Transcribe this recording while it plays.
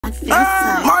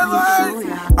My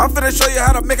life! I'm finna show you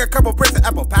how to make a couple bricks of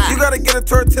apple pie. You gotta get a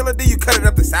tortilla, then you cut it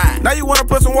up the side. Now you wanna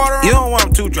put some water on? You don't want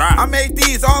them too dry. I made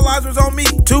these, all eyes was on me.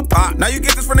 2 pots. Now you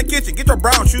get this from the kitchen, get your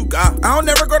brown sugar. I don't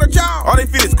never go to jail. All they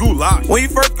feed is goulash. When you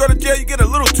first go to jail, you get a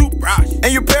little toothbrush.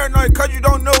 And you paranoid cause you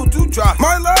don't know who to trust.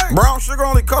 My life! Brown sugar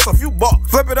only costs a few bucks.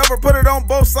 Flip it over, put it on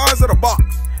both sides of the box.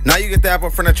 Now you get the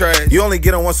apple from the trash. You only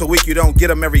get them once a week, you don't get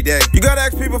them every day. You gotta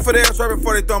ask people for theirs right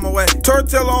before they throw them away.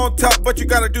 Tortilla on top, but you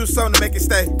gotta do something to make it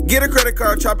stay. Get a credit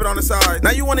card, chop it on the side. Now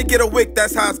you wanna get a wick,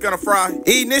 that's how it's gonna fry.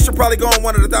 Eating this should probably go on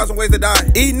one of the 1,000 ways to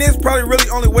die. Eating this probably really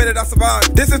only way that I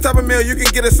survive. This is the type of meal you can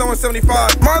get at someone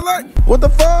 75. My life! What the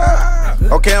fuck?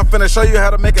 Okay, I'm finna show you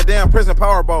how to make a damn prison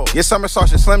power bowl. Your summer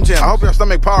sauce is Slim Jim. I hope your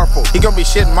stomach powerful. He gonna be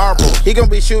shitting marble. He gonna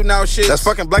be shooting out shit that's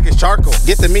fucking black as charcoal.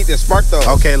 Get the meat that's spark though.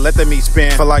 Okay, let the meat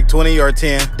spin for like 20 or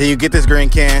 10. Then you get this green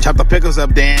can, chop the pickles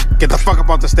up, Dan. Get the fuck up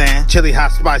off the stand. Chili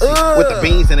hot spicy with the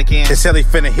beans in the can. It's silly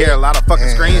finna hear a lot of fucking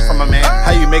screams from a man.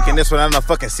 How you making this without enough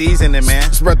fucking seasoning,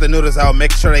 man? Spread the noodles out,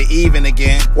 make sure they even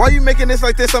again. Why you making this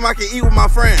like this? Something I can eat with my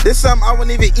friends. This something I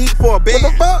wouldn't even eat for a band.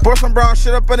 What the fuck? Pour some brown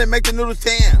shit up in it, make the noodles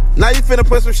tan. Now you finna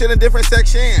put some shit in different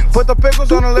sections. Put the pickles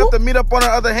on the left, the meat up on the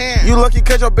other hand. You lucky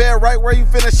cause your bed right where you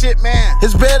finna shit, man.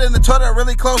 His bed in the toilet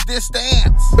really close distance.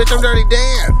 Bitch, I'm dirty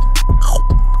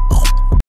Dan.